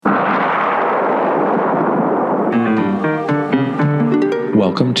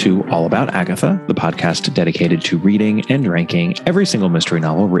Welcome to All About Agatha, the podcast dedicated to reading and ranking every single mystery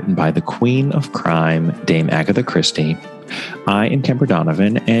novel written by the Queen of Crime, Dame Agatha Christie. I am Kemper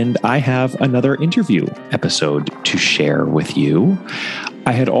Donovan, and I have another interview episode to share with you.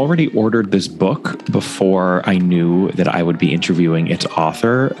 I had already ordered this book before I knew that I would be interviewing its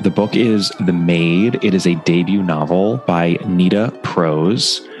author. The book is The Maid. It is a debut novel by Nita,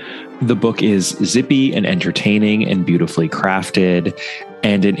 Prose. The book is zippy and entertaining and beautifully crafted,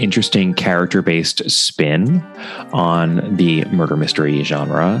 and an interesting character-based spin on the murder mystery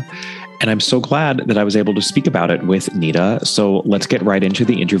genre. And I'm so glad that I was able to speak about it with Nita. So let's get right into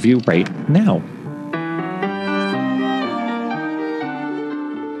the interview right now.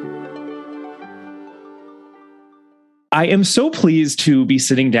 I am so pleased to be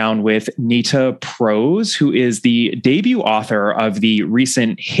sitting down with Nita Prose, who is the debut author of the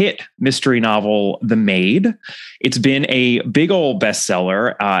recent hit mystery novel, The Maid. It's been a big old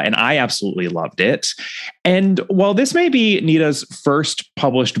bestseller, and I absolutely loved it. And while this may be Nita's first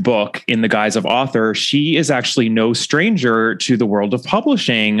published book in the guise of author, she is actually no stranger to the world of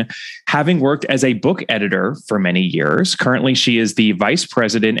publishing, having worked as a book editor for many years. Currently, she is the vice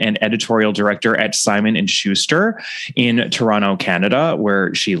president and editorial director at Simon & Schuster in Toronto, Canada,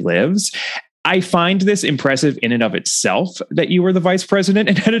 where she lives. I find this impressive in and of itself that you were the vice president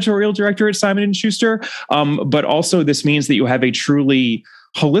and editorial director at Simon & Schuster. But also this means that you have a truly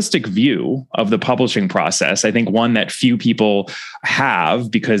holistic view of the publishing process. I think one that few people have,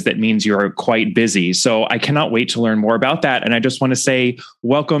 because that means you're quite busy. So I cannot wait to learn more about that. And I just want to say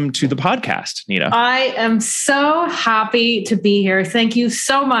welcome to the podcast, Nita. I am so happy to be here. Thank you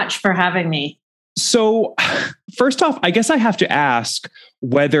so much for having me. So first off, I guess I have to ask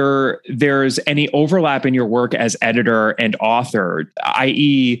whether there's any overlap in your work as editor and author,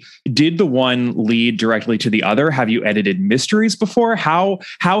 i.e., did the one lead directly to the other? Have you edited mysteries before? How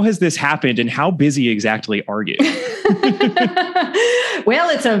has this happened, and how busy exactly are you?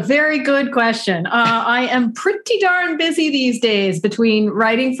 Well, it's a very good question. I am pretty darn busy these days between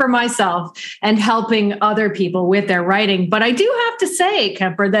writing for myself and helping other people with their writing. But I do have to say,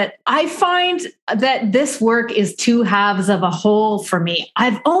 Kemper, that I find that this work is two halves of a whole for me.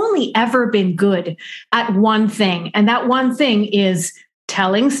 I've only ever been good at one thing, and that one thing is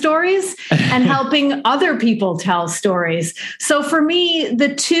telling stories and helping other people tell stories. So for me,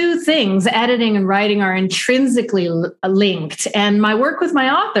 the two things, editing and writing, are intrinsically linked. And my work with my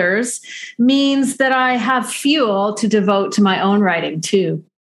authors means that I have fuel to devote to my own writing too.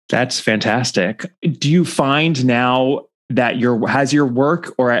 That's fantastic. Do you find now that has your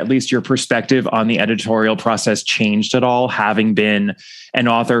work, or at least your perspective on the editorial process, changed at all, having been an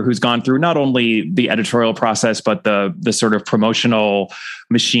author who's gone through not only the editorial process, but the sort of promotional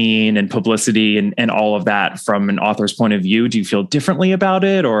machine and publicity and all of that from an author's point of view? Do you feel differently about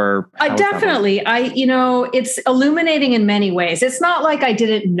it, or? Definitely. It's illuminating in many ways. It's not like I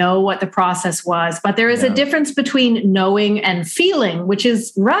didn't know what the process was, but there is a difference between knowing and feeling, which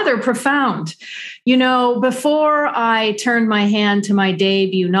is rather profound. Before I turned my hand to my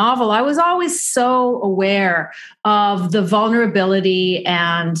debut novel, I was always so aware of the vulnerability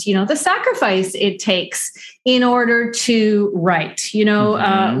and, the sacrifice it takes in order to write.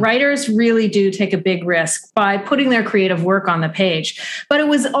 Writers really do take a big risk by putting their creative work on the page. But it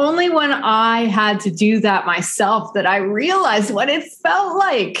was only when I had to do that myself that I realized what it felt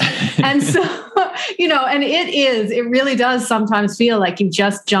like. And so, it really does sometimes feel like you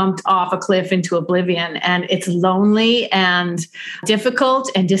just jumped off a cliff into oblivion, and it's lonely and difficult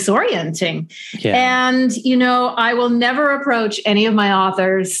and disorienting. Yeah. And, I will never approach any of my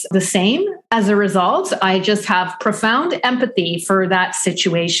authors the same as a result. I just have profound empathy for that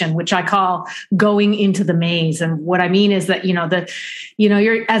situation, which I call going into the maze. And what I mean is that,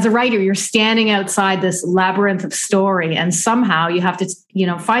 you're, as a writer, you're standing outside this labyrinth of story, and somehow you have to,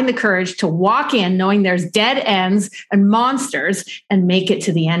 find the courage to walk in knowing there's dead ends and monsters and make it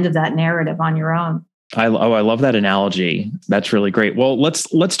to the end of that narrative on your own. I love that analogy. That's really great. Well,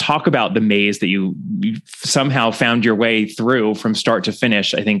 let's talk about the maze that you somehow found your way through from start to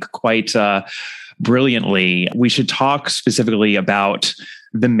finish, I think quite brilliantly. We should talk specifically about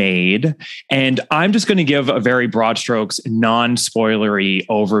The Maid. And I'm just going to give a very broad strokes, non-spoilery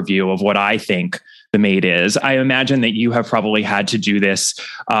overview of what I think The Maid is. I imagine that you have probably had to do this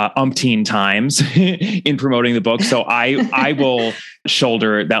umpteen times in promoting the book. So I will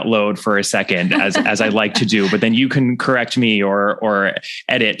shoulder that load for a second, as I like to do, but then you can correct me or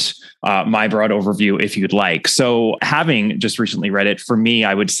edit my broad overview if you'd like. So having just recently read it, for me,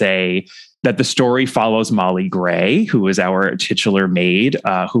 I would say that the story follows Molly Gray, who is our titular maid,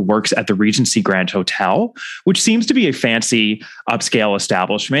 who works at the Regency Grand Hotel, which seems to be a fancy upscale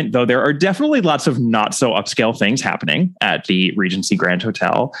establishment, though there are definitely lots of not so upscale things happening at the Regency Grand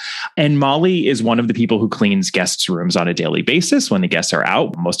Hotel. And Molly is one of the people who cleans guests' rooms on a daily basis when the guests are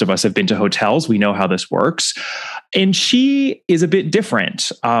out. Most of us have been to hotels. We know how this works. And she is a bit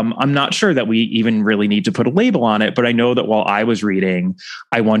different. I'm not sure that we even really need to put a label on it, but I know that while I was reading,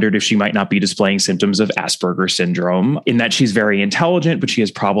 I wondered if she might not be displaying symptoms of Asperger's syndrome, in that she's very intelligent, but she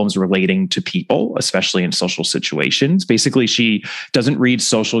has problems relating to people, especially in social situations. Basically, she doesn't read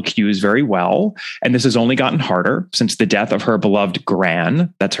social cues very well. And this has only gotten harder since the death of her beloved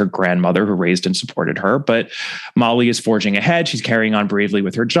Gran. That's her grandmother who raised and supported her. But Molly is forging ahead. She's carrying on bravely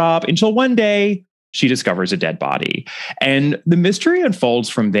with her job until one day, she discovers a dead body. And the mystery unfolds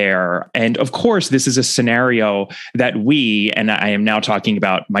from there. And of course, this is a scenario that we, and I am now talking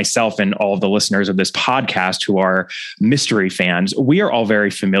about myself and all of the listeners of this podcast who are mystery fans, we are all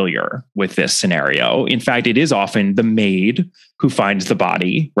very familiar with this scenario. In fact, it is often the maid who finds the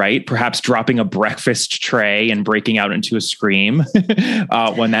body, right? Perhaps dropping a breakfast tray and breaking out into a scream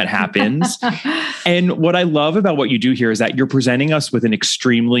when that happens. And what I love about what you do here is that you're presenting us with an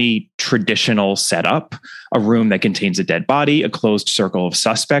extremely traditional setup, a room that contains a dead body, a closed circle of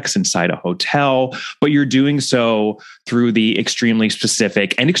suspects inside a hotel, but you're doing so through the extremely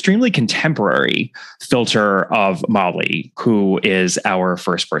specific and extremely contemporary filter of Molly, who is our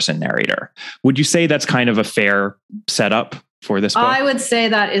first person narrator. Would you say that's kind of a fair setup for this book? I would say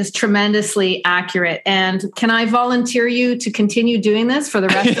that is tremendously accurate. And can I volunteer you to continue doing this for the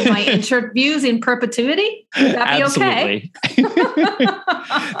rest of my interviews in perpetuity? Would that be Absolutely.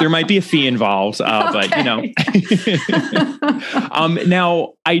 Okay? There might be a fee involved, but you know.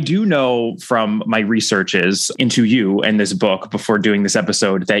 Now, I do know from my researches into you and this book before doing this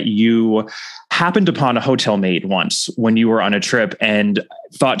episode that you happened upon a hotel maid once when you were on a trip and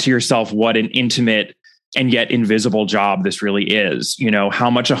thought to yourself, what an intimate and yet invisible job this really is. You know, how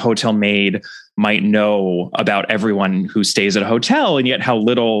much a hotel maid might know about everyone who stays at a hotel, and yet how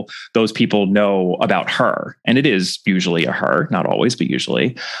little those people know about her. And it is usually a her, not always, but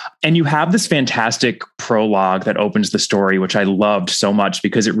usually. And you have this fantastic prologue that opens the story, which I loved so much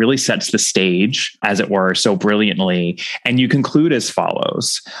because it really sets the stage, as it were, so brilliantly. And you conclude as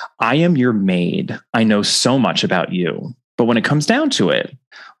follows: I am your maid. I know so much about you. But when it comes down to it,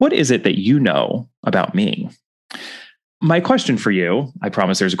 what is it that you know about me? My question for you, I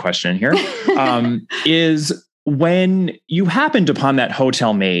promise there's a question in here, is when you happened upon that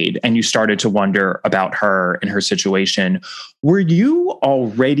hotel maid and you started to wonder about her and her situation, were you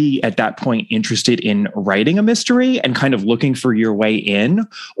already at that point interested in writing a mystery and kind of looking for your way in?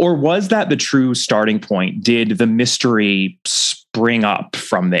 Or was that the true starting point? Did the mystery spring up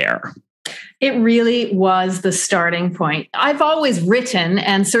from there? It really was the starting point. I've always written,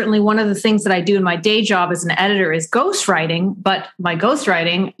 and certainly one of the things that I do in my day job as an editor is ghostwriting, but my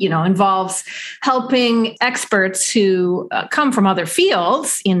ghostwriting, involves helping experts who come from other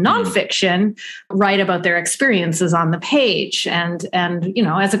fields in nonfiction write about their experiences on the page. And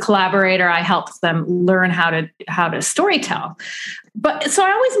as a collaborator, I help them learn how to storytell. But so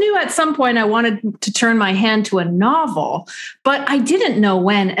I always knew at some point I wanted to turn my hand to a novel, but I didn't know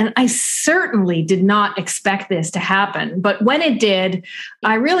when. And I certainly did not expect this to happen. But when it did,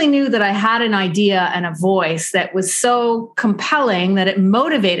 I really knew that I had an idea and a voice that was so compelling that it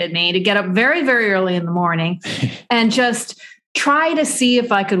motivated me to get up very, very early in the morning and just try to see if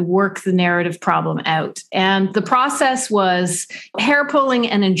I could work the narrative problem out. And the process was hair-pulling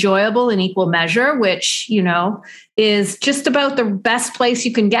and enjoyable in equal measure, which, is just about the best place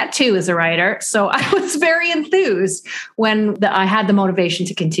you can get to as a writer. So I was very enthused when I had the motivation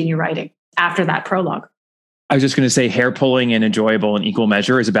to continue writing after that prologue. I was just going to say hair-pulling and enjoyable in equal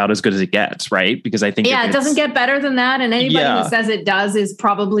measure is about as good as it gets, right? Because I think it doesn't get better than that. And anybody who says it does is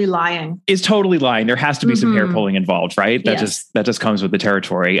probably lying. Is totally lying. There has to be some hair-pulling involved, right? That just comes with the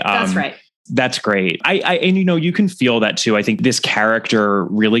territory. That's right. That's great. And you can feel that too. I think this character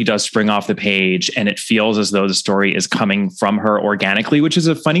really does spring off the page, and it feels as though the story is coming from her organically, which is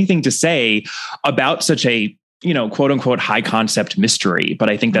a funny thing to say about such a quote unquote high concept mystery. But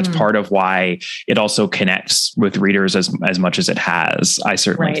I think that's part of why it also connects with readers as much as it has. I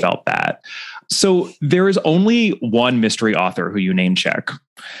certainly felt that. So there is only one mystery author who you name check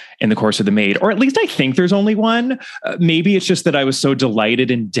in the course of The Maid, or at least I think there's only one. Maybe it's just that I was so delighted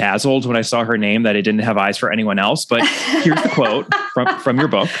and dazzled when I saw her name that I didn't have eyes for anyone else. But here's the quote from your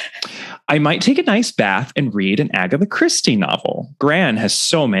book. I might take a nice bath and read an Agatha Christie novel. Gran has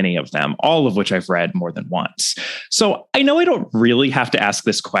so many of them, all of which I've read more than once. So I know I don't really have to ask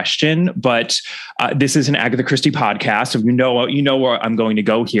this question, but this is an Agatha Christie podcast. So you know where I'm going to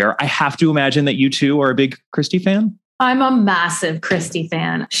go here. I have to imagine that you too are a big Christie fan. I'm a massive Christie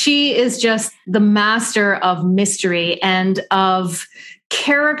fan. She is just the master of mystery and of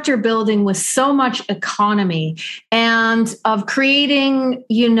character building with so much economy and of creating,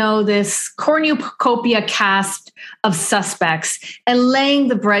 this cornucopia cast of suspects and laying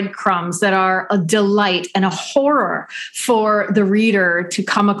the breadcrumbs that are a delight and a horror for the reader to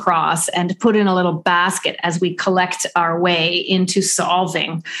come across and to put in a little basket as we collect our way into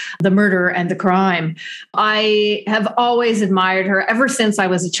solving the murder and the crime. I have always admired her ever since I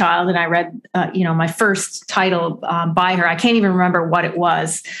was a child, and I read, my first title by her. I can't even remember what it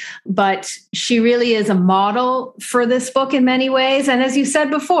was, but she really is a model for this book in many ways. And as you said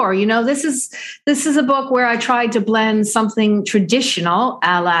before, this is a book where I tried to blend something traditional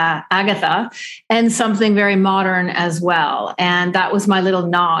a la Agatha and something very modern as well. And that was my little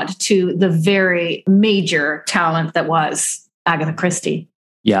nod to the very major talent that was Agatha Christie.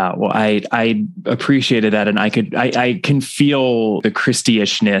 Yeah, well, I appreciated that, and I can feel the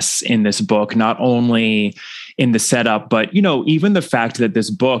Christie-ishness in this book, not only in the setup, but even the fact that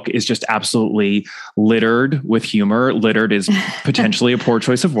this book is just absolutely littered with humor. Littered is potentially a poor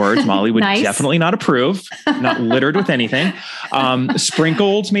choice of words. Molly would Nice. Definitely not approve. Not littered with anything.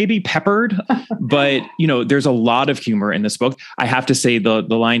 Sprinkled, maybe peppered, but there's a lot of humor in this book. I have to say the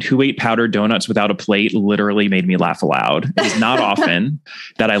line "Who ate powdered donuts without a plate" literally made me laugh aloud. It's not often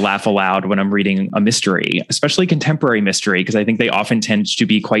that I laugh aloud when I'm reading a mystery, especially contemporary mystery, because I think they often tend to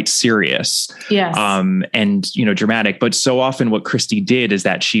be quite serious. Yes. And dramatic. But so often what Christie did is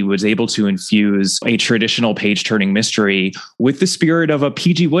that she was able to infuse a traditional page-turning mystery with the spirit of a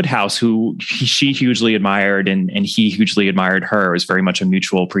P.G. Wodehouse, who she hugely admired and he hugely admired her. It was very much a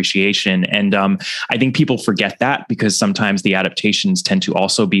mutual appreciation. And I think people forget that because sometimes the adaptations tend to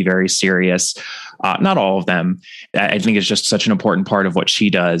also be very serious. Not all of them. I think it's just such an important part of what she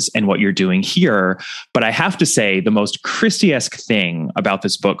does and what you're doing here. But I have to say the most Christie-esque thing about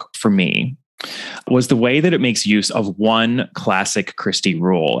this book for me was the way that it makes use of one classic Christie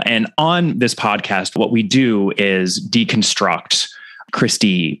rule. And on this podcast, what we do is deconstruct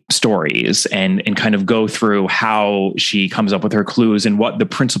Christie stories and kind of go through how she comes up with her clues and what the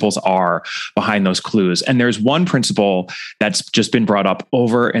principles are behind those clues. And there's one principle that's just been brought up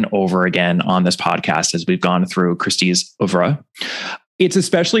over and over again on this podcast as we've gone through Christie's oeuvre. It's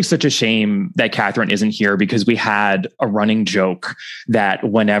especially such a shame that Catherine isn't here because we had a running joke that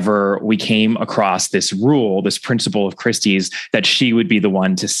whenever we came across this rule, this principle of Christie's, that she would be the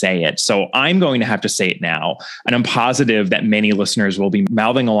one to say it. So I'm going to have to say it now. And I'm positive that many listeners will be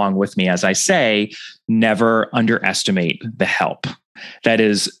mouthing along with me as I say, never underestimate the help. That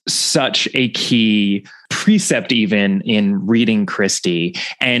is such a key precept even in reading Christie.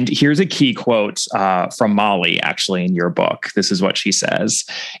 And here's a key quote from Molly, actually, in your book. This is what she says.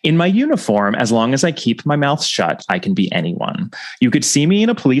 "In my uniform, as long as I keep my mouth shut, I can be anyone. You could see me in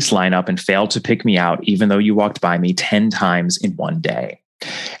a police lineup and fail to pick me out, even though you walked by me 10 times in one day."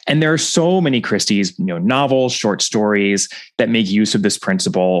 And there are so many Christie's, novels, short stories that make use of this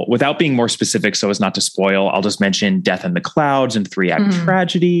principle. Without being more specific, so as not to spoil, I'll just mention Death in the Clouds and 3-Act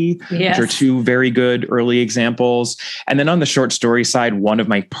Tragedy, Yes. which are two very good early examples. And then on the short story side, one of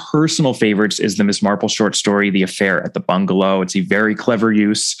my personal favorites is the Miss Marple short story, The Affair at the Bungalow. It's a very clever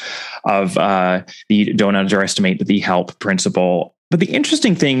use of the don't underestimate the help principle. But the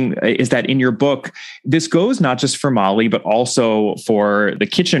interesting thing is that in your book, this goes not just for Molly, but also for the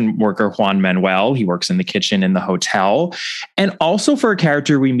kitchen worker, Juan Manuel. He works in the kitchen in the hotel, and also for a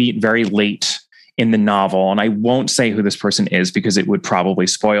character we meet very late in the novel. And I won't say who this person is because it would probably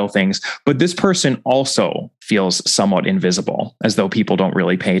spoil things. But this person also feels somewhat invisible, as though people don't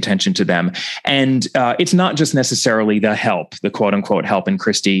really pay attention to them. And it's not just necessarily the help, the quote unquote help in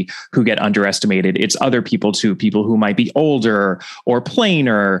Christie, who get underestimated. It's other people too, people who might be older or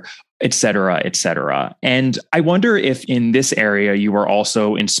plainer, et cetera, et cetera. And I wonder if in this area you were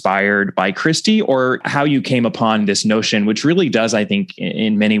also inspired by Christie, or how you came upon this notion, which really does, I think,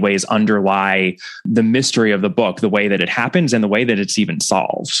 in many ways underlie the mystery of the book, the way that it happens and the way that it's even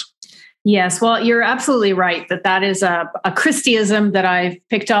solved. Yes, well, you're absolutely right that is a Christyism that I've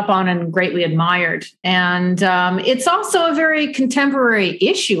picked up on and greatly admired. And it's also a very contemporary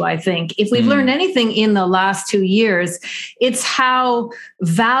issue, I think. If we've learned anything in the last 2 years, it's how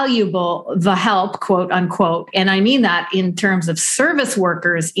valuable the help, quote unquote, and I mean that in terms of service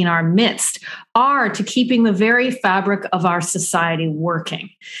workers in our midst, are to keeping the very fabric of our society working.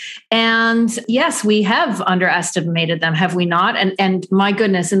 And yes, we have underestimated them, have we not? And my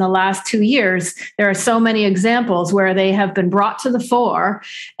goodness, in the last 2 years, there are so many examples where they have been brought to the fore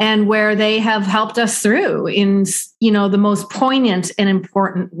and where they have helped us through in, the most poignant and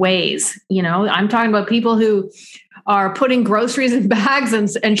important ways. I'm talking about people who are putting groceries in bags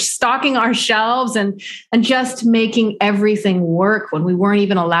and stocking our shelves and just making everything work when we weren't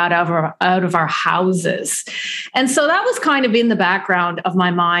even allowed out of our houses. And so that was kind of in the background of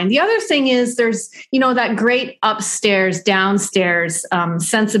my mind. The other thing is there's, that great upstairs, downstairs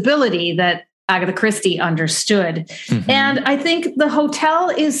sensibility that Agatha Christie understood. Mm-hmm. And I think the hotel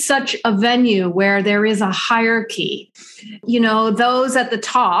is such a venue where there is a hierarchy. Those at the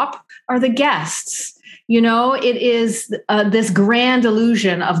top are the guests. It is this grand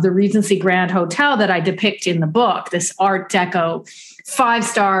illusion of the Regency Grand Hotel that I depict in the book, this Art Deco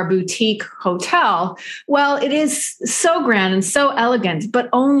 5-star boutique hotel. Well, it is so grand and so elegant, but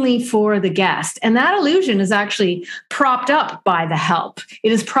only for the guest. And that illusion is actually propped up by the help.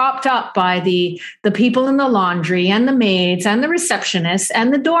 It is propped up by the people in the laundry and the maids and the receptionists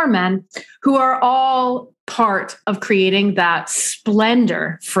and the doormen who are all part of creating that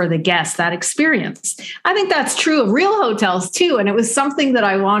splendor for the guests, that experience. I think that's true of real hotels too. And it was something that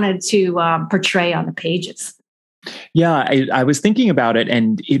I wanted to portray on the pages. Yeah, I was thinking about it,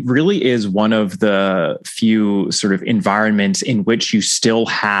 and it really is one of the few sort of environments in which you still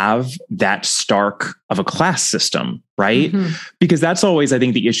have that stark of a class system, right? Mm-hmm. Because that's always, I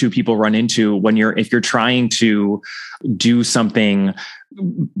think, the issue people run into if you're trying to do something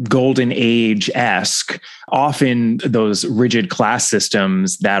golden age-esque. Often those rigid class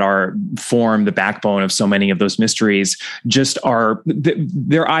systems that form the backbone of so many of those mysteries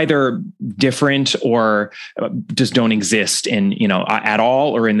they're either different or just don't exist at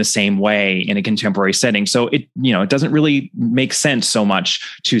all or in the same way in a contemporary setting. So it doesn't really make sense so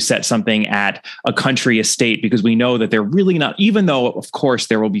much to set something at a country estate, because we know that they're really not, even though of course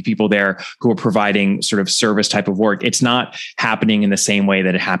there will be people there who are providing sort of service type of work, it's not happening in the same way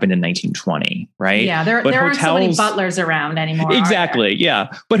that it happened in 1920, right? Yeah, there aren't so many butlers around anymore. Exactly,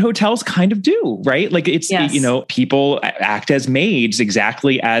 yeah. But hotels kind of do, right? Like it's, yes. People act as maids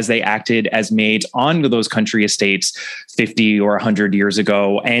exactly as they acted as maids on those country estates 50 or 100 years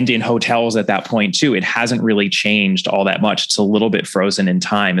ago, and in hotels at that point too. It hasn't really changed all that much. It's a little bit frozen in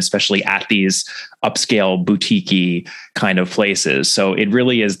time, especially at these upscale boutique-y kind of places. So it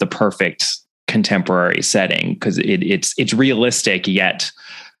really is the perfect contemporary setting because it's realistic yet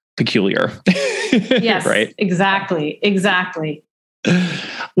peculiar. Yes, right? Exactly.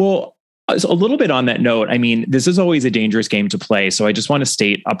 Well, so a little bit on that note, I mean, this is always a dangerous game to play. So I just want to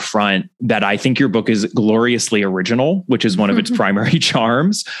state up front that I think your book is gloriously original, which is one of its primary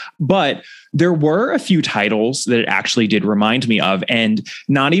charms. But there were a few titles that it actually did remind me of, and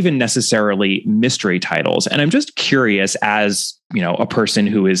not even necessarily mystery titles. And I'm just curious, as a person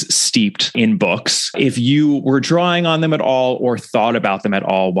who is steeped in books, if you were drawing on them at all or thought about them at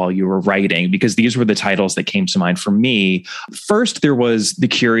all while you were writing, because these were the titles that came to mind for me. First, there was The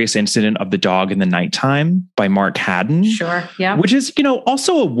Curious Incident of the Dog in the Nighttime by Mark Haddon. Sure, yeah. Which is,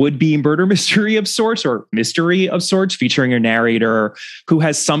 also a would-be murder mystery of sorts, or mystery of sorts, featuring a narrator who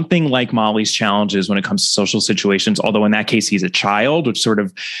has something like Molly's challenges when it comes to social situations, although in that case, he's a child, which sort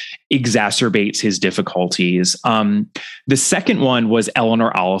of exacerbates his difficulties. The second one was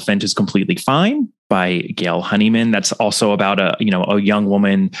Eleanor Oliphant is Completely Fine by Gail Honeyman. That's also about a young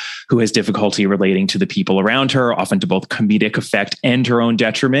woman who has difficulty relating to the people around her, often to both comedic effect and her own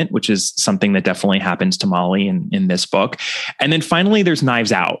detriment, which is something that definitely happens to Molly in this book. And then finally, there's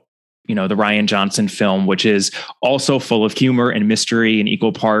Knives Out, the Rian Johnson film, which is also full of humor and mystery in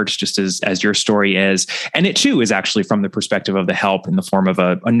equal parts, just as your story is. And it too is actually from the perspective of the help in the form of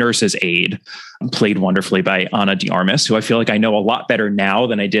a nurse's aide, played wonderfully by Ana de Armas, who I feel like I know a lot better now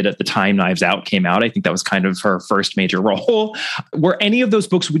than I did at the time Knives Out came out. I think that was kind of her first major role. Were any of those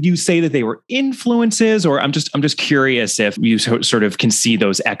books, would you say that they were influences, or I'm just curious if you sort of can see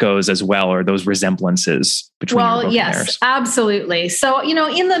those echoes as well, or those resemblances between your book and theirs? Absolutely. So,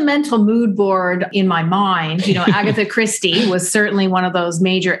 in the mental mood board in my mind. Agatha Christie was certainly one of those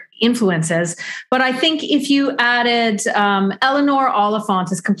major influences. But I think if you added Eleanor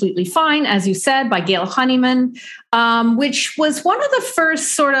Oliphant is completely fine, as you said, by Gail Honeyman, which was one of the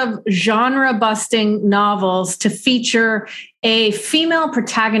first sort of genre-busting novels to feature a female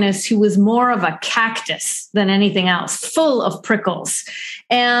protagonist who was more of a cactus than anything else, full of prickles.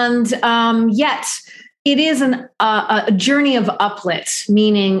 And yet it is a journey of uplit,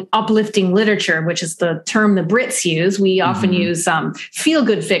 meaning uplifting literature, which is the term the Brits use. We often use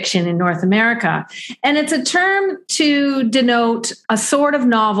feel-good fiction in North America. And it's a term to denote a sort of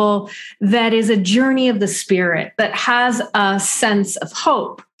novel that is a journey of the spirit, that has a sense of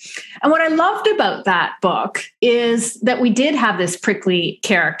hope. And what I loved about that book is that we did have this prickly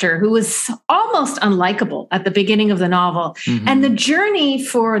character who was almost unlikable at the beginning of the novel. And the journey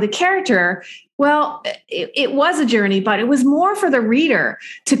for the character, well, it was a journey, but it was more for the reader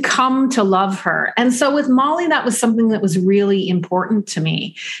to come to love her. And so with Molly, that was something that was really important to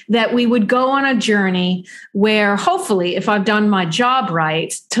me, that we would go on a journey where hopefully, if I've done my job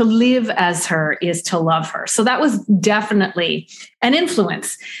right, to live as her is to love her. So that was definitely an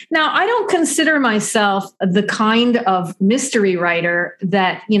influence. Now, I don't consider myself the kind of mystery writer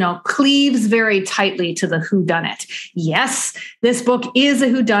that, cleaves very tightly to the whodunit. Yes, this book is a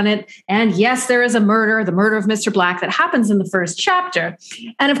whodunit. And yes, there is a murder, the murder of Mr. Black, that happens in the first chapter.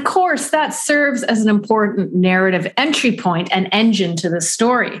 And of course, that serves as an important narrative entry point and engine to the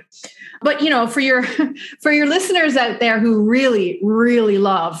story. But, for your listeners out there who really, really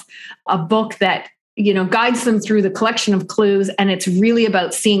love a book that guides them through the collection of clues, and it's really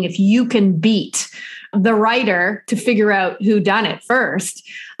about seeing if you can beat the writer to figure out who done it first.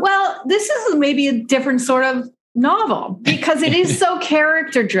 Well, this is maybe a different sort of novel because it is so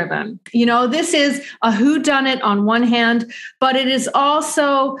character driven. This is a whodunit on one hand, but it is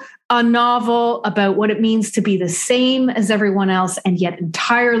also a novel about what it means to be the same as everyone else and yet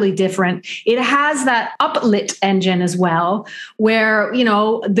entirely different. It has that uplit engine as well, where,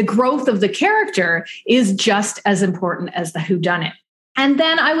 the growth of the character is just as important as the whodunit. And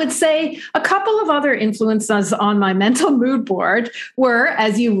then I would say a couple of other influences on my mental mood board were,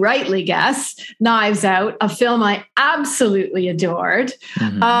 as you rightly guess, Knives Out, a film I absolutely adored,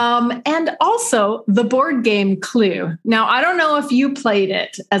 and also the board game Clue. Now, I don't know if you played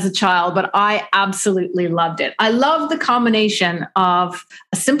it as a child, but I absolutely loved it. I love the combination of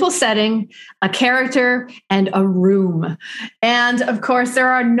a simple setting, a character, and a room. And of course, there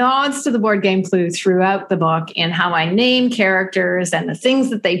are nods to the board game Clue throughout the book in how I name characters and the things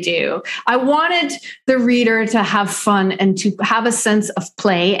that they do. I wanted the reader to have fun and to have a sense of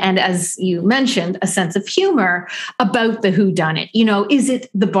play. And as you mentioned, a sense of humor about the whodunit. Is it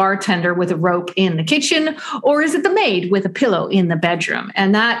the bartender with a rope in the kitchen, or is it the maid with a pillow in the bedroom?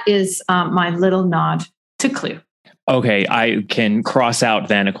 And that is my little nod to Clue. Okay, I can cross out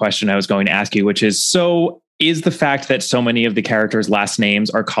then a question I was going to ask you, which is, is the fact that so many of the characters' last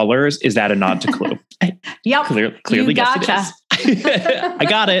names are colors, is that a nod to Clue? Yep. Clearly, yes, it is. I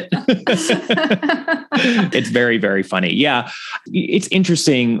got it. It's very, very funny. Yeah. It's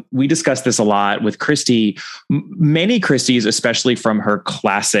interesting. We discussed this a lot with Christie. Many Christies, especially from her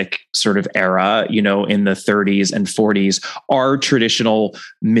classic sort of era, in the 30s and 40s, are traditional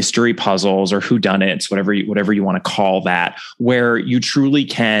mystery puzzles or whodunits, whatever you want to call that, where you truly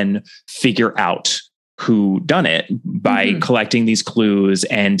can figure out who done it by collecting these clues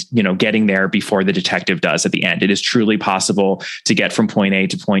and, getting there before the detective does at the end. It is truly possible to get from point A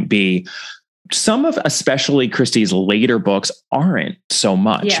to point B. Some of especially Christie's later books aren't so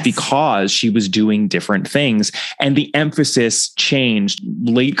much because she was doing different things and the emphasis changed.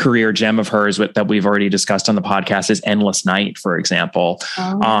 Late career gem of hers that we've already discussed on the podcast is Endless Night, for example.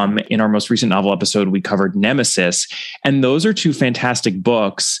 In our most recent novel episode, we covered Nemesis. And those are two fantastic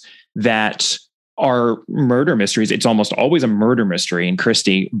books that are murder mysteries. It's almost always a murder mystery in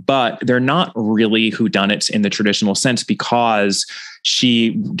Christie, but they're not really whodunits in the traditional sense because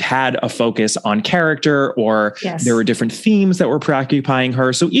she had a focus on character or there were different themes that were preoccupying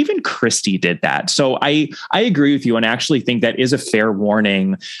her. So even Christie did that. So I agree with you and actually think that is a fair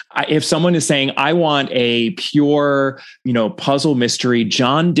warning. If someone is saying, I want a pure, puzzle mystery,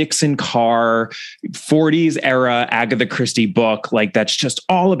 John Dixon Carr, 40s era Agatha Christie book, like that's just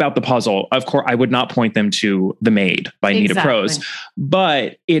all about the puzzle. Of course, I would not point them to The Maid by Nita Prose,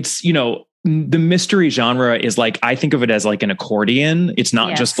 but it's, the mystery genre is like, I think of it as like an accordion. It's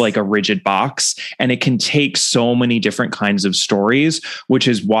not just like a rigid box, and it can take so many different kinds of stories, which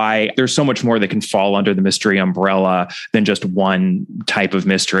is why there's so much more that can fall under the mystery umbrella than just one type of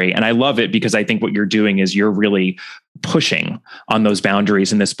mystery. And I love it because I think what you're doing is you're really pushing on those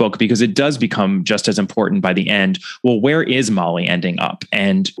boundaries in this book, because it does become just as important by the end. Well, where is Molly ending up,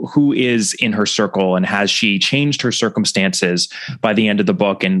 and who is in her circle, and has she changed her circumstances by the end of the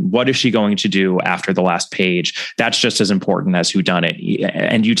book, and what is she going to do after the last page? That's just as important as whodunit,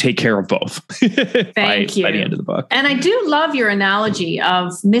 and you take care of both by the end of the book. And I do love your analogy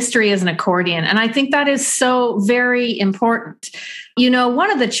of mystery as an accordion, and I think that is so very important. One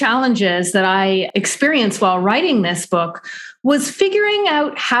of the challenges that I experienced while writing this book was figuring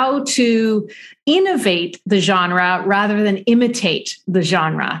out how to innovate the genre rather than imitate the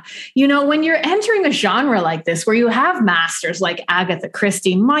genre. When you're entering a genre like this, where you have masters like Agatha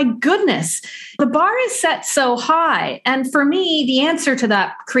Christie, my goodness, the bar is set so high. And for me, the answer to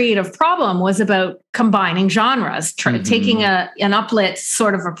that creative problem was about combining genres, taking an uplit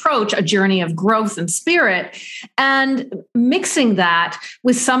sort of approach, a journey of growth and spirit, and mixing that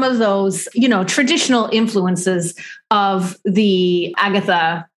with some of those, traditional influences of the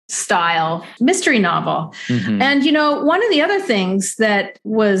Agatha style mystery novel. And, one of the other things that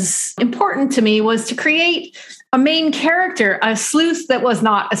was important to me was to create a main character, a sleuth that was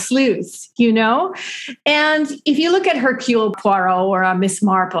not a sleuth, And if you look at Hercule Poirot or Miss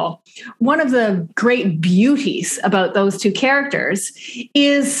Marple, one of the great beauties about those two characters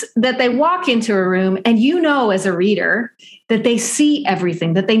is that they walk into a room and as a reader that they see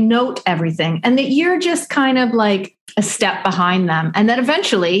everything, that they note everything, and that you're just kind of like a step behind them, and that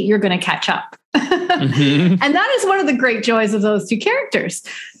eventually you're going to catch up. And that is one of the great joys of those two characters.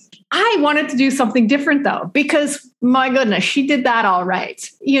 I wanted to do something different, though, because my goodness, she did that all right,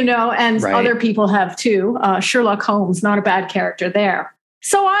 and other people have too. Sherlock Holmes, not a bad character there.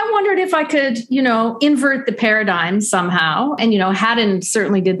 So I wondered if I could, invert the paradigm somehow. And, Haddon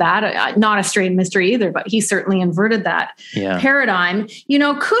certainly did that. Not a straight mystery either, but he certainly inverted that paradigm.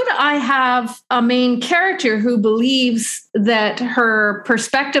 Could I have a main character who believes that her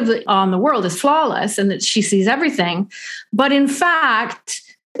perspective on the world is flawless and that she sees everything, but in fact,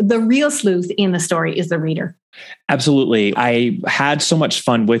 the real sleuth in the story is the reader? Absolutely. I had so much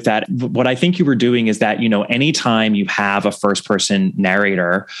fun with that. What I think you were doing is that, anytime you have a first person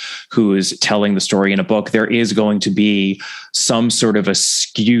narrator who's telling the story in a book, there is going to be some sort of a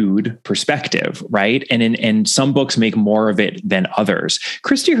skewed perspective, right? And some books make more of it than others.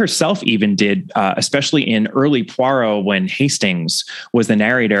 Christie herself even did, especially in early Poirot, when Hastings was the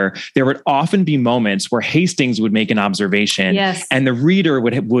narrator, there would often be moments where Hastings would make an observation and the reader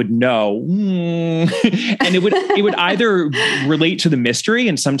would know, and it would either relate to the mystery,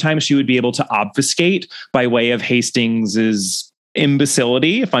 and sometimes she would be able to obfuscate by way of Hastings's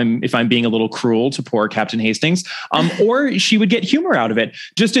imbecility, if I'm being a little cruel to poor Captain Hastings, or she would get humor out of it,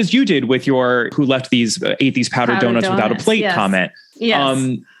 just as you did with your ate these powdered donuts without a plate comment.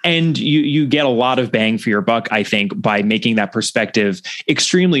 Yes. And you get a lot of bang for your buck, I think, by making that perspective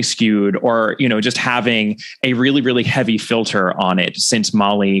extremely skewed, or, just having a really, really heavy filter on it, since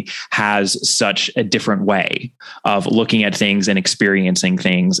Molly has such a different way of looking at things and experiencing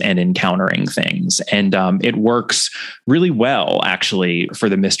things and encountering things. And it works really well, actually, for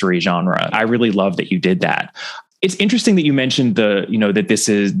the mystery genre. I really love that you did that. It's interesting that you mentioned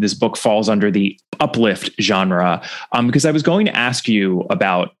that this book falls under the uplift genre, because I was going to ask you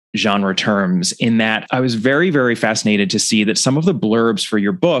about genre terms, in that I was very, very fascinated to see that some of the blurbs for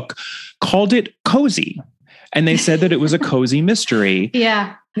your book called it cozy, and they said that it was a cozy mystery.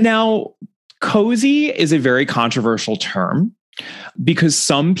 Yeah. Now, cozy is a very controversial term, because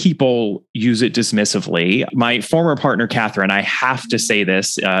some people use it dismissively. My former partner, Catherine, I have to say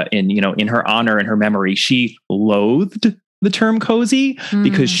this in her honor and her memory, she loathed the term cozy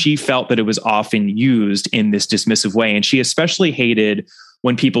because she felt that it was often used in this dismissive way. And she especially hated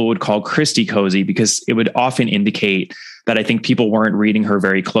when people would call Christie cozy, because it would often indicate that I think people weren't reading her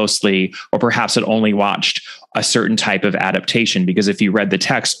very closely, or perhaps had only watched a certain type of adaptation. Because if you read the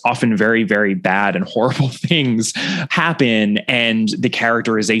text, often very, very bad and horrible things happen, and the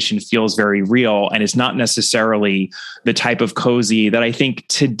characterization feels very real. And it's not necessarily the type of cozy that I think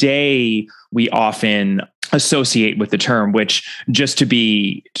today we often associate with the term, which, just to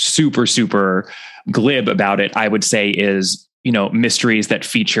be super, super glib about it, I would say is, mysteries that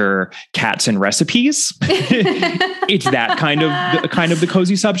feature cats and recipes. It's that kind of the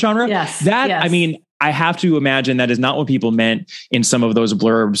cozy subgenre. Yes. I mean, I have to imagine that is not what people meant in some of those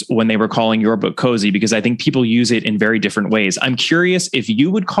blurbs when they were calling your book cozy, because I think people use it in very different ways. I'm curious if you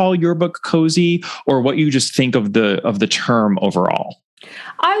would call your book cozy, or what you just think of the term overall.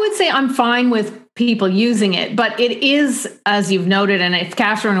 I would say I'm fine with people using it, but it is, as you've noted, and if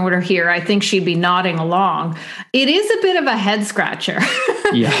Catherine were here, I think she'd be nodding along. It is a bit of a head scratcher.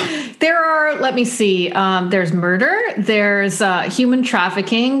 Yeah. There are, let me see, there's murder, there's human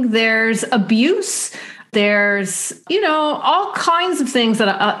trafficking, there's abuse, there's, all kinds of things that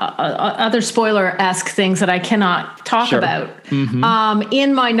other spoiler-esque things that I cannot talk about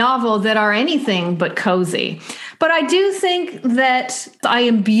in my novel that are anything but cozy. But I do think that I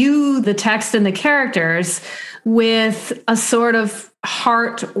imbue the text and the characters with a sort of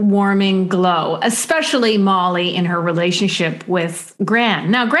heartwarming glow, especially Molly in her relationship with Gran.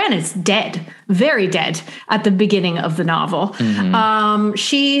 Now, Gran is dead, very dead at the beginning of the novel.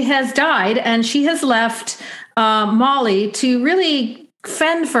 She has died, and she has left Molly to really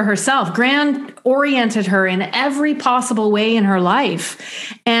fend for herself. Gran oriented her in every possible way in her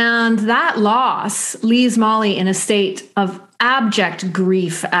life. And that loss leaves Molly in a state of abject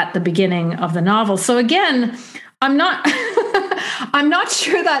grief at the beginning of the novel. So again, I'm not I'm not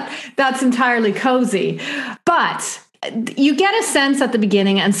sure that that's entirely cozy, but you get a sense at the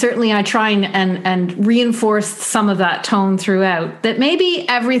beginning, and certainly I try and reinforce some of that tone throughout, that maybe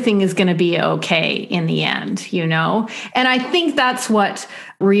everything is going to be okay in the end, And I think that's what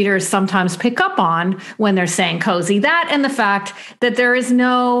readers sometimes pick up on when they're saying cozy. That and the fact that there is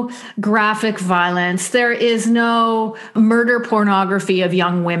no graphic violence, there is no murder pornography of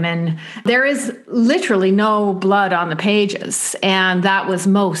young women, there is literally no blood on the pages, and that was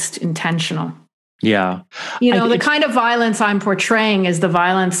most intentional. Yeah. The kind of violence I'm portraying is the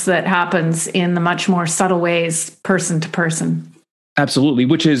violence that happens in the much more subtle ways, person to person. Absolutely.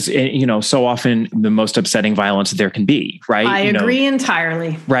 Which is, so often the most upsetting violence there can be, right? I agree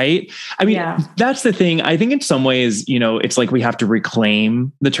entirely. Right. I mean, That's the thing. I think in some ways, it's like we have to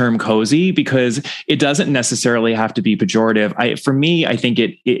reclaim the term cozy because it doesn't necessarily have to be pejorative. For me, I think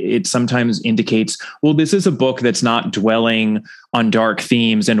it sometimes indicates, well, this is a book that's not dwelling on dark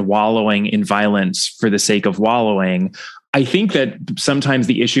themes and wallowing in violence for the sake of wallowing. I think that sometimes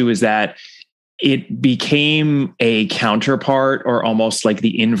the issue is that it became a counterpart or almost like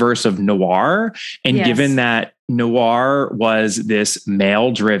the inverse of noir. And given that noir was this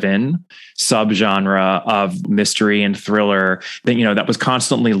male-driven subgenre of mystery and thriller that was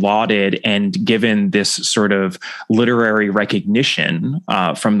constantly lauded and given this sort of literary recognition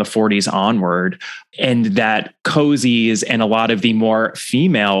from the 40s onward, and that cozies and a lot of the more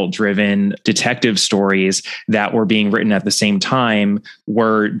female-driven detective stories that were being written at the same time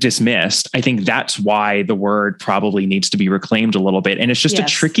were dismissed. I think that's why the word probably needs to be reclaimed a little bit. And it's just a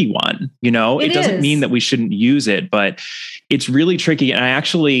tricky one, It doesn't mean that we shouldn't use it, but it's really tricky. And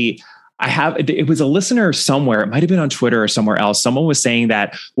it was a listener somewhere, it might've been on Twitter or somewhere else. Someone was saying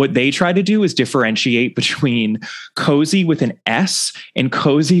that what they try to do is differentiate between cozy with an S and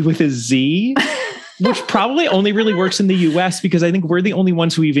cozy with a Z, which probably only really works in the US because I think we're the only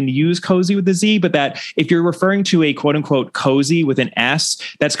ones who even use cozy with a Z, but that if you're referring to a quote unquote cozy with an S,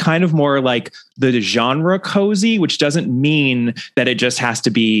 that's kind of more like the genre cozy, which doesn't mean that it just has to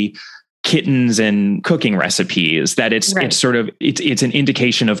be kittens and cooking recipes, that it's sort of, it's an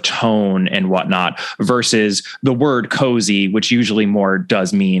indication of tone and whatnot versus the word cozy, which usually more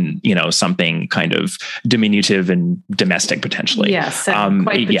does mean, something kind of diminutive and domestic potentially. Yes.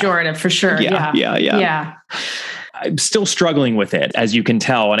 Quite pejorative for sure. Yeah. I'm still struggling with it, as you can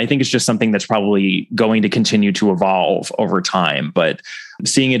tell. And I think it's just something that's probably going to continue to evolve over time, but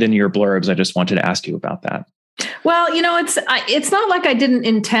seeing it in your blurbs, I just wanted to ask you about that. Well, it's not like I didn't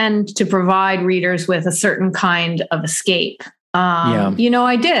intend to provide readers with a certain kind of escape.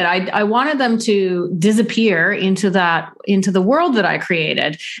 I did. I wanted them to disappear into the world that I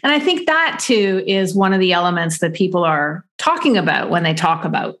created. And I think that too is one of the elements that people are talking about when they talk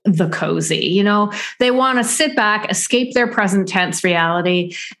about the cozy. They want to sit back, escape their present tense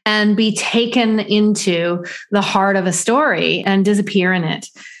reality, and be taken into the heart of a story and disappear in it.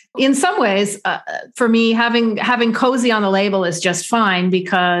 In some ways, for me, having cozy on the label is just fine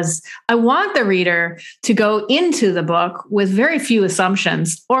because I want the reader to go into the book with very few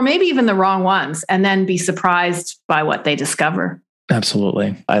assumptions, or maybe even the wrong ones, and then be surprised by what they discover.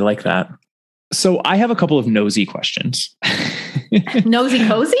 Absolutely. I like that. So I have a couple of nosy questions. Nosy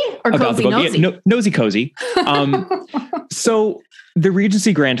cozy or cozy nosy? Yeah, nosy cozy. So the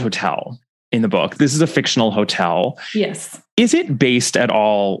Regency Grand Hotel in the book, this is a fictional hotel. Yes. Is it based at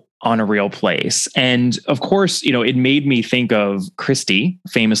all on a real place? And of course, it made me think of Christie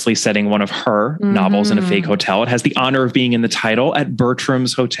famously setting one of her novels in a fake hotel. It has the honor of being in the title, At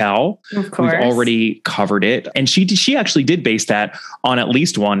Bertram's Hotel. Of course. We've already covered it. And she actually did base that on at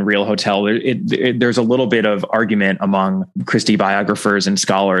least one real hotel. There's a little bit of argument among Christie biographers and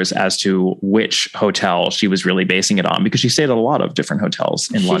scholars as to which hotel she was really basing it on, because she stayed at a lot of different hotels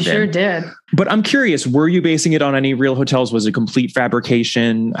in London. She sure did. But I'm curious, were you basing it on any real hotels? Was it complete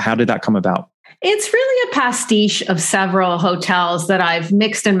fabrication? How did that come about? It's really a pastiche of several hotels that I've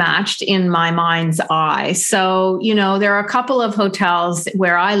mixed and matched in my mind's eye. So, there are a couple of hotels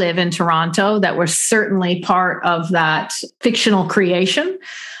where I live in Toronto that were certainly part of that fictional creation.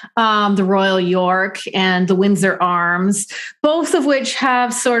 The Royal York and the Windsor Arms, both of which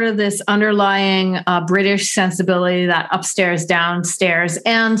have sort of this underlying British sensibility, that upstairs, downstairs,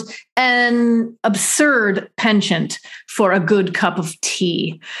 and an absurd penchant for a good cup of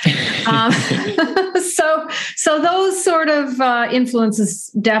tea. So those sort of influences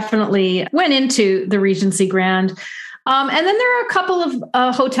definitely went into the Regency Grand. And then there are a couple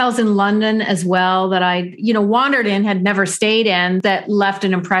of hotels in London as well that I, wandered in, had never stayed in, that left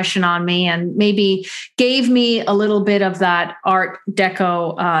an impression on me and maybe gave me a little bit of that Art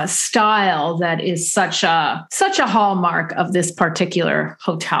Deco style that is such a hallmark of this particular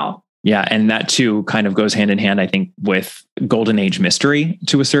hotel. Yeah. And that too kind of goes hand in hand, I think, with Golden Age mystery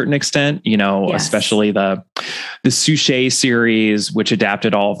to a certain extent, yes. Especially the Suchet series, which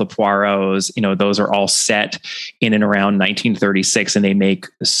adapted all of the Poirots, those are all set in and around 1936. And they make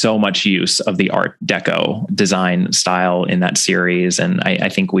so much use of the Art Deco design style in that series. And I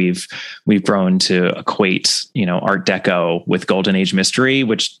think we've grown to equate, Art Deco with Golden Age mystery,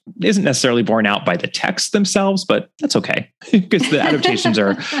 which isn't necessarily borne out by the texts themselves, but that's okay because the adaptations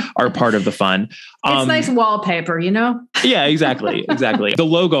are part of the fun. It's nice wallpaper, Yeah, exactly. The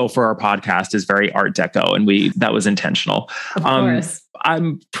logo for our podcast is very Art Deco, and that was intentional. Of course.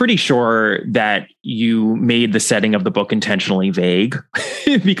 I'm pretty sure that you made the setting of the book intentionally vague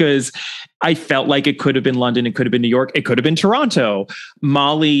because I felt like it could have been London, it could have been New York, it could have been Toronto.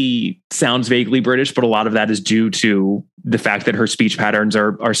 Molly sounds vaguely British, but a lot of that is due to the fact that her speech patterns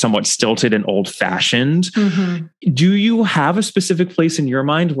are somewhat stilted and old-fashioned. Mm-hmm. Do you have a specific place in your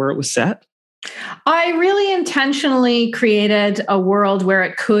mind where it was set? I really intentionally created a world where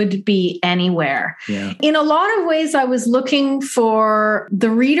it could be anywhere. Yeah. In a lot of ways, I was looking for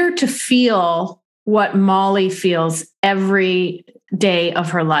the reader to feel what Molly feels every day of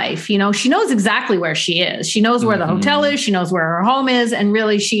her life. She knows exactly where she is. She knows where the hotel is. She knows where her home is. And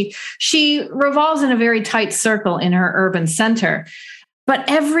really, she revolves in a very tight circle in her urban center. But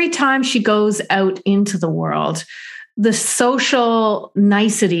every time she goes out into the world, the social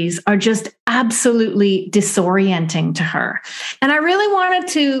niceties are just absolutely disorienting to her. And I really wanted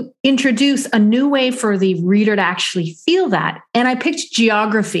to introduce a new way for the reader to actually feel that. And I picked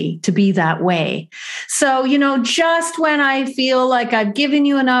geography to be that way. So, just when I feel like I've given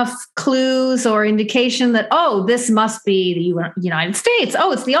you enough clues or indication that, oh, this must be the United States.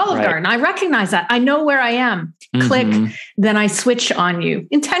 Oh, it's the Olive Garden. I recognize that. I know where I am. Mm-hmm. Click. Then I switch on you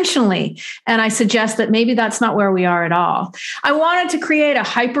intentionally. And I suggest that maybe that's not where we are at all. I wanted to create a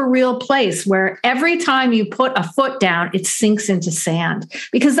hyper-real place where every time you put a foot down, it sinks into sand,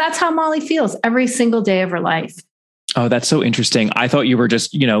 because that's how Molly feels every single day of her life. Oh, that's so interesting. I thought you were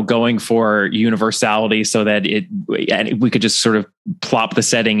just, going for universality so that we could just sort of plop the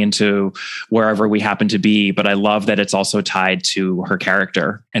setting into wherever we happen to be. But I love that it's also tied to her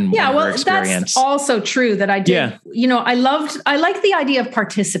character and her experience. That's also true that I did. Yeah. I like the idea of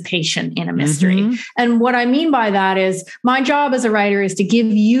participation in a mystery. Mm-hmm. And what I mean by that is my job as a writer is to give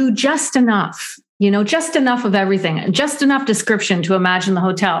you just enough. Just enough of everything, just enough description to imagine the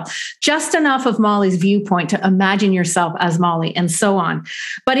hotel, just enough of Molly's viewpoint to imagine yourself as Molly, and so on.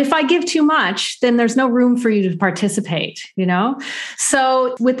 But if I give too much, then there's no room for you to participate,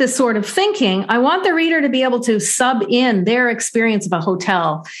 So with this sort of thinking, I want the reader to be able to sub in their experience of a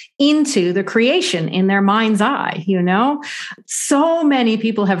hotel into the creation in their mind's eye, So many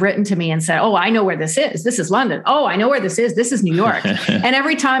people have written to me and said, oh, I know where this is. This is London. Oh, I know where this is. This is New York. And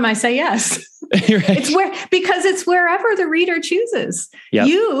every time I say yes. Right. Because it's wherever the reader chooses. Yep.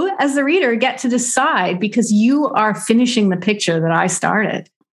 You, as the reader, get to decide because you are finishing the picture that I started.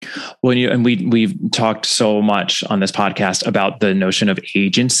 Well, we've talked so much on this podcast about the notion of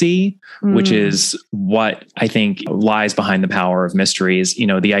agency, which is what I think lies behind the power of mysteries.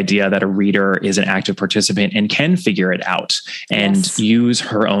 The idea that a reader is an active participant and can figure it out and use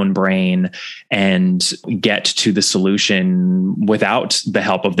her own brain and get to the solution without the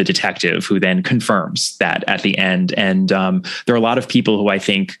help of the detective, who then confirms that at the end. And there are a lot of people who I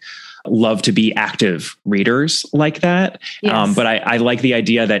think love to be active readers like that. Yes. But I like the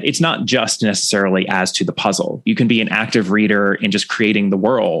idea that it's not just necessarily as to the puzzle. You can be an active reader in just creating the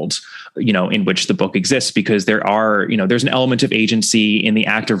world, in which the book exists, because there's an element of agency in the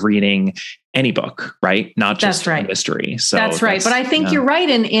act of reading any book, right? Not just a mystery. So that's right. But I think you're right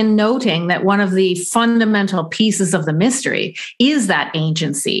in noting that one of the fundamental pieces of the mystery is that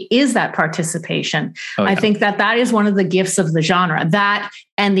agency, is that participation. I think that is one of the gifts of the genre, that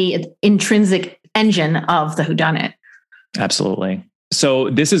and the intrinsic engine of the whodunit. Absolutely. So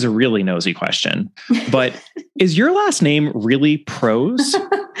this is a really nosy question, but is your last name really Prose?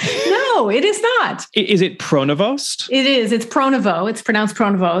 No, it is not. Is it Pronovost? It is. It's Pronovo. It's pronounced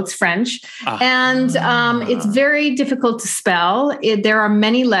Pronovo. It's French. And it's very difficult to spell. There are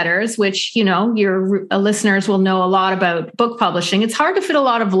many letters, which, your listeners will know a lot about book publishing. It's hard to fit a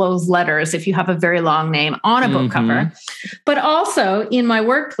lot of those letters if you have a very long name on a book cover. But also in my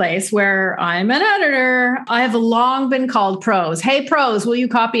workplace where I'm an editor, I have long been called Prose. Hey, Prose, will you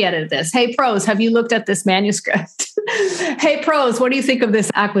copy edit this? Hey, Prose, have you looked at this manuscript? Hey, Prose, what do you think of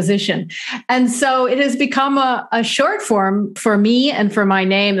this acquisition? And so it has become a short form for me and for my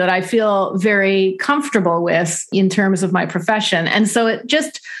name that I feel very comfortable with in terms of my profession. And so it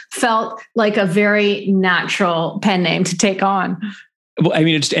just felt like a very natural pen name to take on. Well, I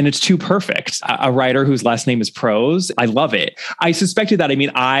mean, it's too perfect. A writer whose last name is Prose. I love it. I suspected that. I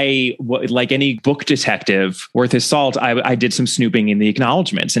mean, like any book detective worth his salt, I did some snooping in the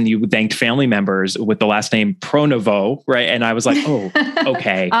acknowledgements, and you thanked family members with the last name Pronovo, right? And I was like, oh,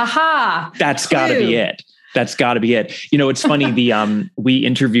 okay. Aha. That's got to be it. That's got to be it. It's funny. We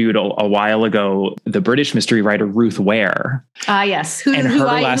interviewed a while ago the British mystery writer Ruth Ware. Yes. And her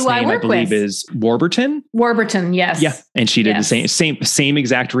last name, I believe, is Warburton. Warburton, yes. Yeah, and she did the same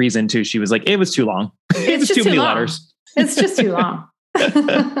exact reason too. She was like, it was too long. It was too many letters. It's just too long.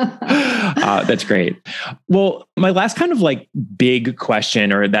 That's great. Well, my last kind of like big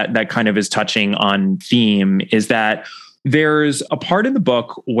question, or that kind of is touching on theme, is that there's a part in the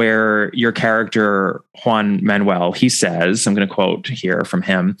book where your character, Juan Manuel, he says, I'm going to quote here from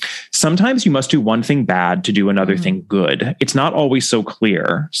him, "Sometimes you must do one thing bad to do another thing good. It's not always so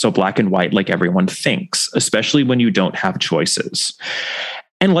clear, so black and white like everyone thinks, especially when you don't have choices."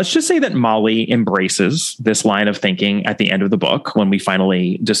 And let's just say that Molly embraces this line of thinking at the end of the book when we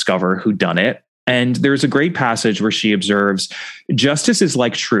finally discover who done it. And there's a great passage where she observes, "Justice is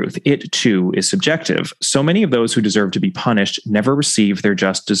like truth. It too is subjective. So many of those who deserve to be punished never receive their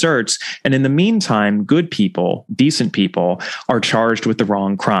just deserts. And in the meantime, good people, decent people, are charged with the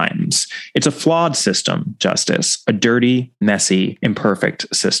wrong crimes. It's a flawed system, justice, a dirty, messy,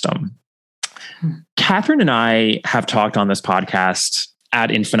 imperfect system." Catherine and I have talked on this podcast ad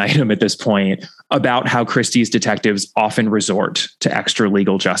infinitum at this point about how Christie's detectives often resort to extra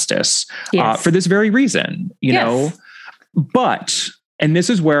legal justice for this very reason, you know. But, and this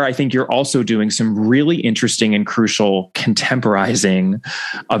is where I think you're also doing some really interesting and crucial contemporizing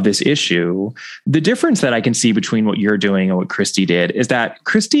of this issue. The difference that I can see between what you're doing and what Christie did is that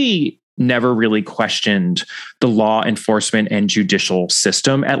Christie never really questioned the law enforcement and judicial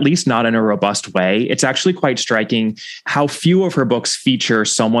system, at least not in a robust way. It's actually quite striking how few of her books feature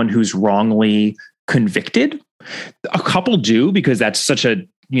someone who's wrongly convicted. A couple do, because that's such a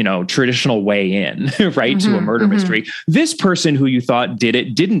traditional way in, right, to a murder mystery. This person who you thought did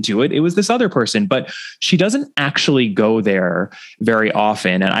it didn't do it. It was this other person, but she doesn't actually go there very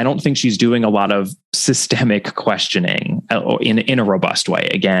often. And I don't think she's doing a lot of systemic questioning in a robust way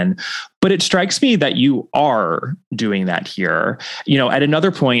again. But it strikes me that you are doing that here. At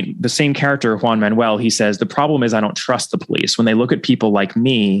another point, the same character, Juan Manuel, he says, "The problem is I don't trust the police. When they look at people like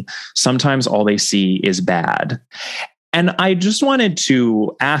me, sometimes all they see is bad." And I just wanted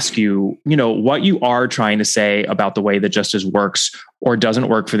to ask you, what you are trying to say about the way that justice works or doesn't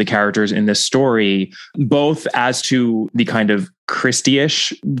work for the characters in this story, both as to the kind of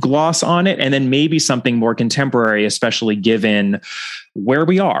Christie-ish gloss on it, and then maybe something more contemporary, especially given where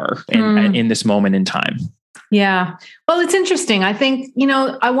we are in this moment in time. Yeah. Well, it's interesting. I think,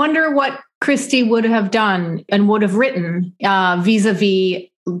 I wonder what Christie would have done and would have written vis-a-vis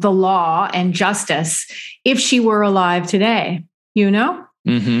the law and justice if she were alive today,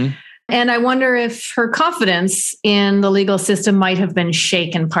 And I wonder if her confidence in the legal system might have been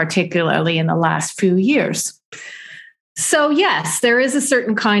shaken, particularly in the last few years. So yes, there is a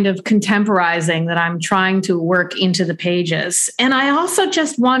certain kind of contemporizing that I'm trying to work into the pages. And I also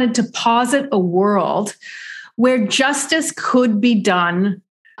just wanted to posit a world where justice could be done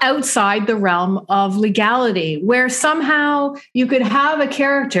outside the realm of legality, where somehow you could have a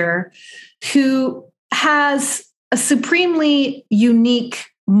character who has a supremely unique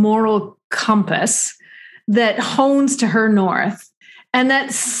moral compass that hones to her north, and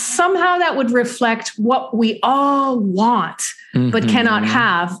that somehow that would reflect what we all want but cannot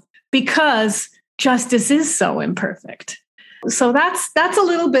have, because justice is so imperfect. So that's a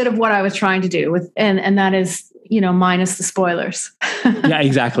little bit of what I was trying to do with, and that is, minus the spoilers. Yeah,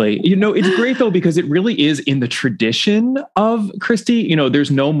 exactly. It's great though, because it really is in the tradition of Christie.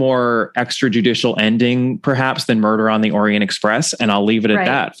 There's no more extrajudicial ending perhaps than Murder on the Orient Express. And I'll leave it at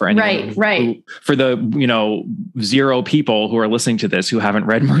that for anyone for the, 0 people who are listening to this who haven't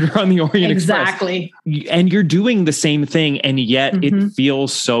read Murder on the Orient Express. Exactly. And you're doing the same thing, and yet it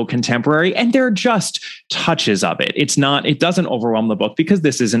feels so contemporary, and there are just touches of it. It doesn't overwhelm the book, because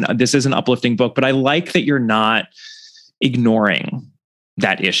this is an uplifting book, but I like that you're not ignoring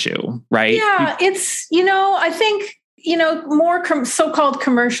that issue, right? Yeah, it's, I think, more so-called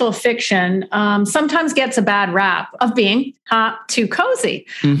commercial fiction sometimes gets a bad rap of being too cozy,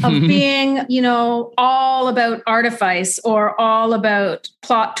 of being, all about artifice or all about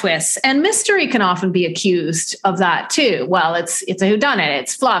plot twists. And mystery can often be accused of that too. Well, it's a whodunit,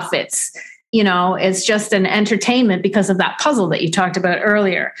 it's fluff, it's just an entertainment because of that puzzle that you talked about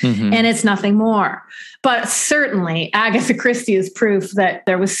earlier. And it's nothing more. But certainly Agatha Christie is proof that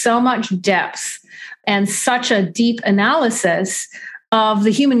there was so much depth and such a deep analysis of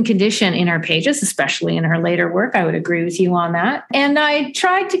the human condition in her pages, especially in her later work. I would agree with you on that. And I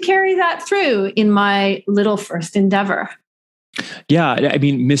tried to carry that through in my little first endeavor. Yeah. I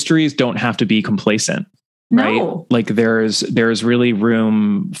mean, mysteries don't have to be complacent. Right? No. Like there's really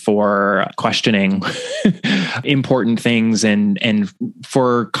room for questioning important things and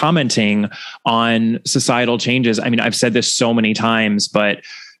for commenting on societal changes. I mean, I've said this so many times, but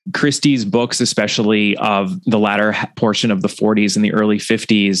Christie's books, especially of the latter portion of the 40s and the early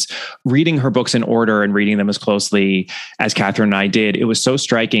 50s, reading her books in order and reading them as closely as Catherine and I did, it was so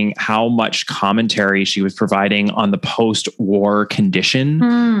striking how much commentary she was providing on the post-war condition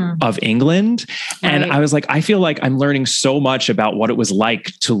of England. Right. And I was like, I feel like I'm learning so much about what it was like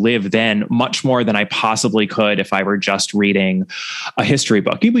to live then, much more than I possibly could if I were just reading a history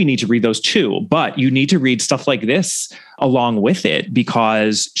book. We need to read those too, but you need to read stuff like this along with it,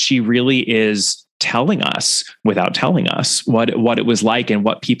 because she really is telling us without telling us what it was like and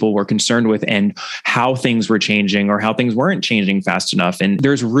what people were concerned with and how things were changing or how things weren't changing fast enough. And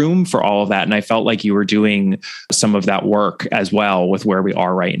there's room for all of that. And I felt like you were doing some of that work as well with where we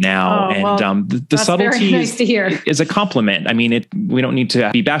are right now. The subtlety nice to hear. Is a compliment. I mean, we don't need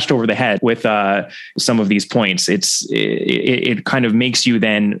to be bashed over the head with some of these points. It kind of makes you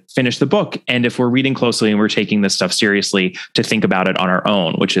then finish the book. And if we're reading closely and we're taking this stuff seriously, to think about it on our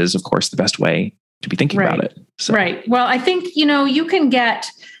own, which is, of course, the best way to be thinking about it. So. Right. Well, I think, you can get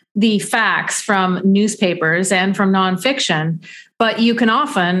the facts from newspapers and from nonfiction, but you can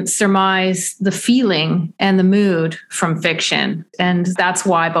often surmise the feeling and the mood from fiction. And that's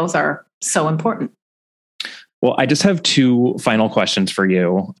why both are so important. Well, I just have 2 final questions for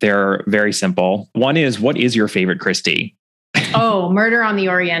you. They're very simple. One is, what is your favorite Christie? Oh, Murder on the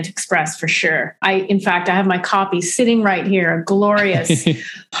Orient Express, for sure. In fact, I have my copy sitting right here, a glorious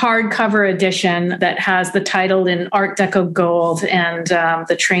hardcover edition that has the title in Art Deco gold and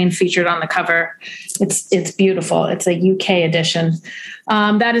the train featured on the cover. It's beautiful. It's a UK edition.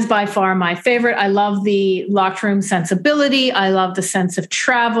 That is by far my favorite. I love the locked room sensibility. I love the sense of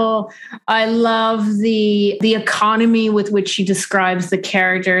travel. I love the economy with which she describes the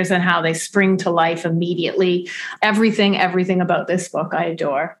characters and how they spring to life immediately. Everything about this book I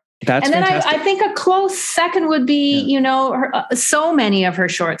adore. That's and then fantastic. I think a close second would be, so many of her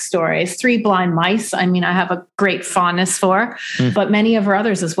short stories. 3 Blind Mice, I mean, I have a great fondness for, but many of her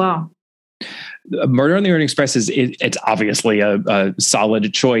others as well. Murder on the Orient Express it's obviously a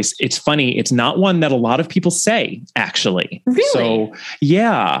solid choice. It's funny. It's not one that a lot of people say, actually. Really? So,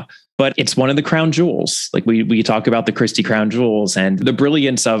 yeah. But it's one of the crown jewels. Like we talk about the Christie crown jewels, and the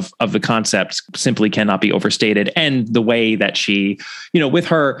brilliance of the concept simply cannot be overstated. And the way that she, with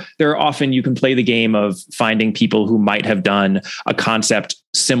her, there are often you can play the game of finding people who might have done a concept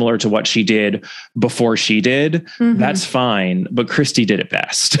similar to what she did before she did. That's fine. But Christie did it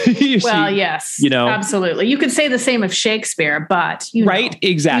best. Well, yes, absolutely. You could say the same of Shakespeare, but right.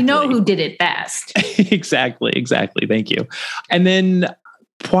 Exactly. You know who did it best. Exactly. Thank you. And then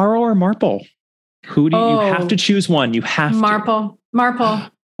Poirot or Marple? Who do you have to choose one? You have Marple.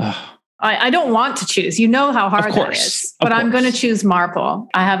 I don't want to choose. You know how hard that is. But I'm going to choose Marple.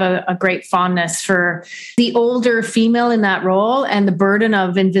 I have a great fondness for the older female in that role and the burden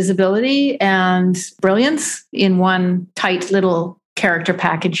of invisibility and brilliance in one tight little character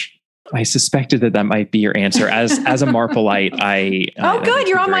package. I suspected that might be your answer. As a Marpleite, good.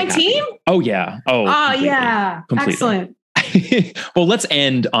 You're on my team? Oh, yeah. Completely. Yeah. Completely. Excellent. Well, let's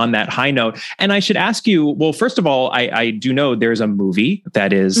end on that high note. And I should ask you, well, first of all, I do know there's a movie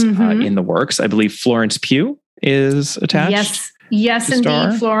that is in the works. I believe Florence Pugh is attached. Yes,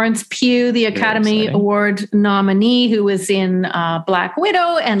 indeed. Florence Pugh, the Academy Award nominee, who was in Black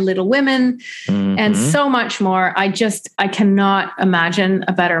Widow and Little Women, and so much more. I cannot imagine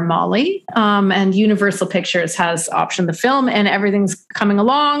a better Molly. And Universal Pictures has optioned the film, and everything's coming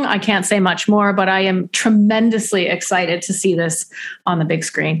along. I can't say much more, but I am tremendously excited to see this on the big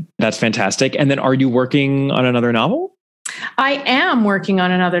screen. That's fantastic. And then, are you working on another novel? I am working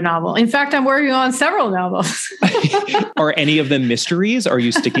on another novel. In fact, I'm working on several novels. Are any of them mysteries? Are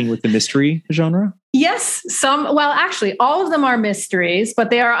you sticking with the mystery genre? Yes, actually, all of them are mysteries, but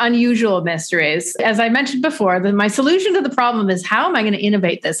they are unusual mysteries. As I mentioned before, my solution to the problem is, how am I going to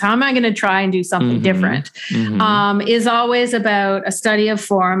innovate this? How am I going to try and do something different? Is always about a study of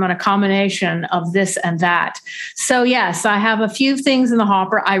form and a combination of this and that. So yes, I have a few things in the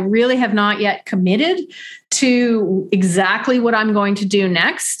hopper. I really have not yet committed to exactly what I'm going to do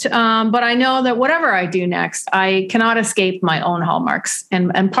next. But I know that whatever I do next, I cannot escape my own hallmarks.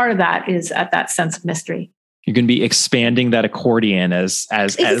 And part of that is at that sense of mystery. You're going to be expanding that accordion as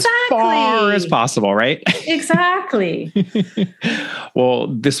far as possible, right? Exactly. Well,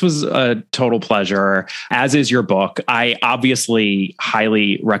 this was a total pleasure, as is your book. I obviously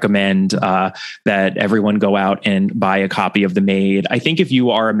highly recommend that everyone go out and buy a copy of The Maid. I think if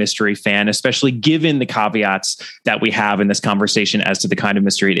you are a mystery fan, especially given the caveats that we have in this conversation as to the kind of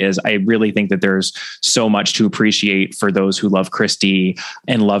mystery it is, I really think that there's so much to appreciate for those who love Christie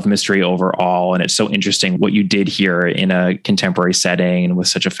and love mystery overall. And it's so interesting what you did here in a contemporary setting and with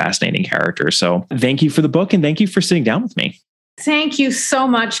such a fascinating character. So thank you for the book, and thank you for sitting down with me. Thank you so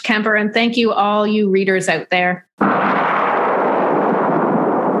much, Kemper. And thank you all you readers out there. I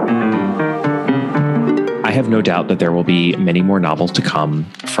have no doubt that there will be many more novels to come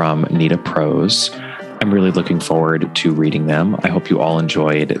from Nita Prose. I'm really looking forward to reading them. I hope you all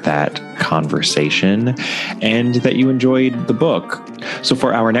enjoyed that conversation and that you enjoyed the book. So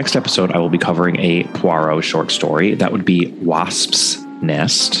for our next episode, I will be covering a Poirot short story. That would be Wasp's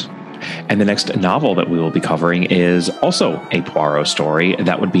Nest. And the next novel that we will be covering is also a Poirot story.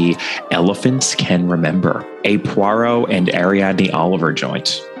 That would be Elephants Can Remember, a Poirot and Ariadne Oliver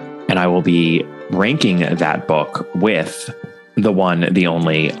joint. And I will be ranking that book with the one, the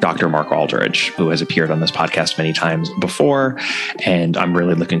only Dr. Mark Aldridge, who has appeared on this podcast many times before. And I'm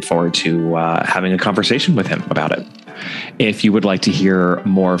really looking forward to having a conversation with him about it. If you would like to hear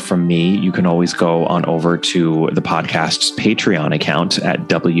more from me, you can always go on over to the podcast's Patreon account at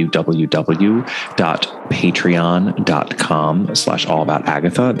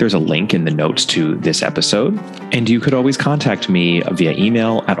www.patreon.com/allaboutagatha. There's a link in the notes to this episode. And you could always contact me via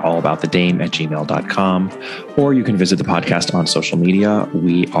email at allaboutthedame@gmail.com, or you can visit the podcast on social media.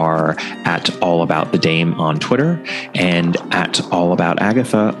 We are at allaboutthedame on Twitter and at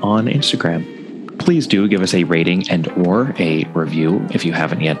allaboutagatha on Instagram. Please do give us a rating and or a review if you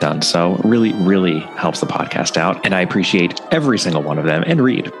haven't yet done so. It really, really helps the podcast out. And I appreciate every single one of them and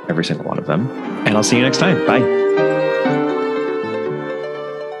read every single one of them. And I'll see you next time. Bye.